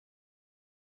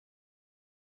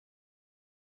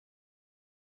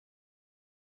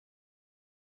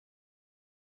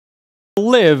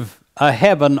live a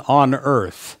heaven on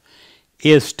earth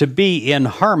is to be in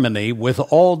harmony with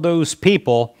all those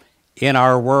people in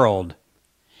our world.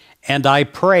 And I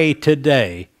pray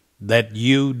today that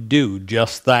you do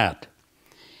just that.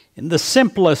 In the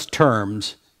simplest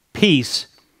terms, peace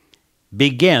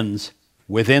begins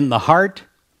within the heart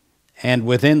and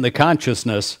within the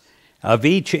consciousness of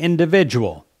each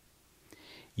individual.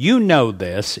 You know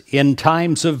this in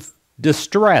times of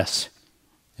distress,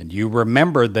 and you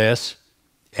remember this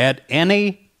at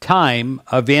any time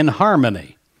of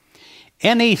inharmony,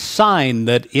 any sign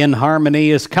that inharmony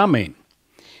is coming,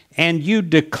 and you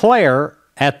declare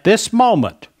at this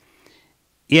moment,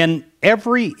 in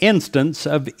every instance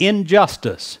of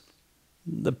injustice,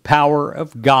 the power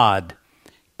of God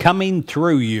coming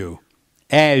through you,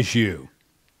 as you,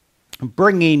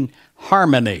 bringing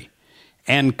harmony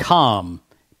and calm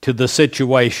to the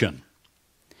situation.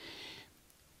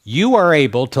 You are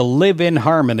able to live in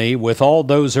harmony with all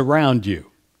those around you.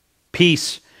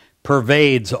 Peace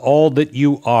pervades all that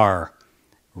you are,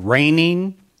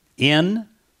 reigning in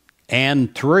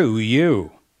and through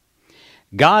you.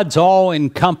 God's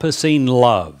all-encompassing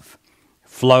love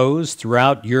flows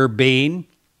throughout your being.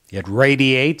 It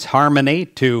radiates harmony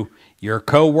to your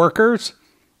co-workers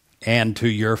and to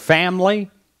your family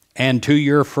and to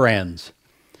your friends.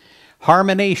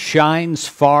 Harmony shines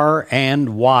far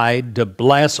and wide to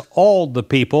bless all the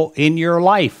people in your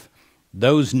life,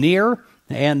 those near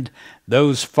and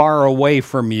those far away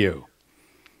from you.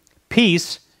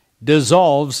 Peace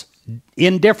dissolves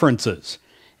indifferences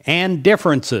and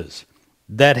differences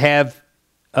that have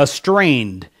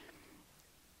estranged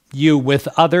you with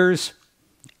others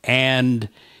and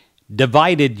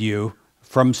divided you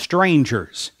from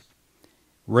strangers.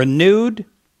 Renewed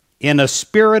in a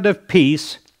spirit of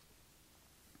peace,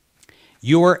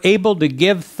 you are able to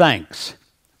give thanks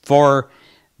for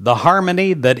the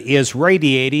harmony that is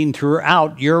radiating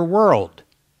throughout your world.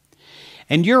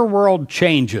 And your world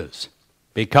changes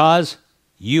because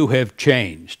you have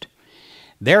changed.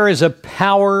 There is a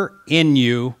power in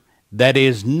you that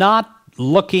is not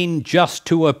looking just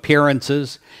to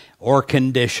appearances or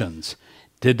conditions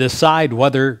to decide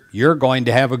whether you're going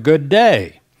to have a good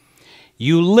day.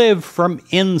 You live from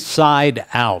inside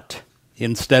out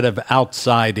instead of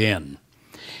outside in.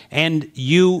 And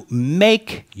you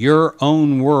make your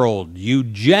own world. You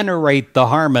generate the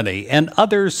harmony, and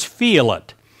others feel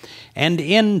it. And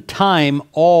in time,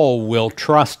 all will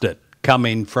trust it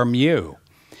coming from you.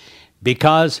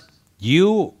 Because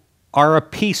you are a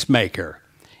peacemaker.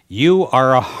 You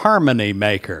are a harmony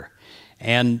maker.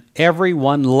 And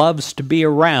everyone loves to be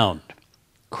around,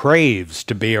 craves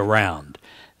to be around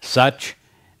such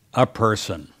a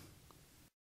person.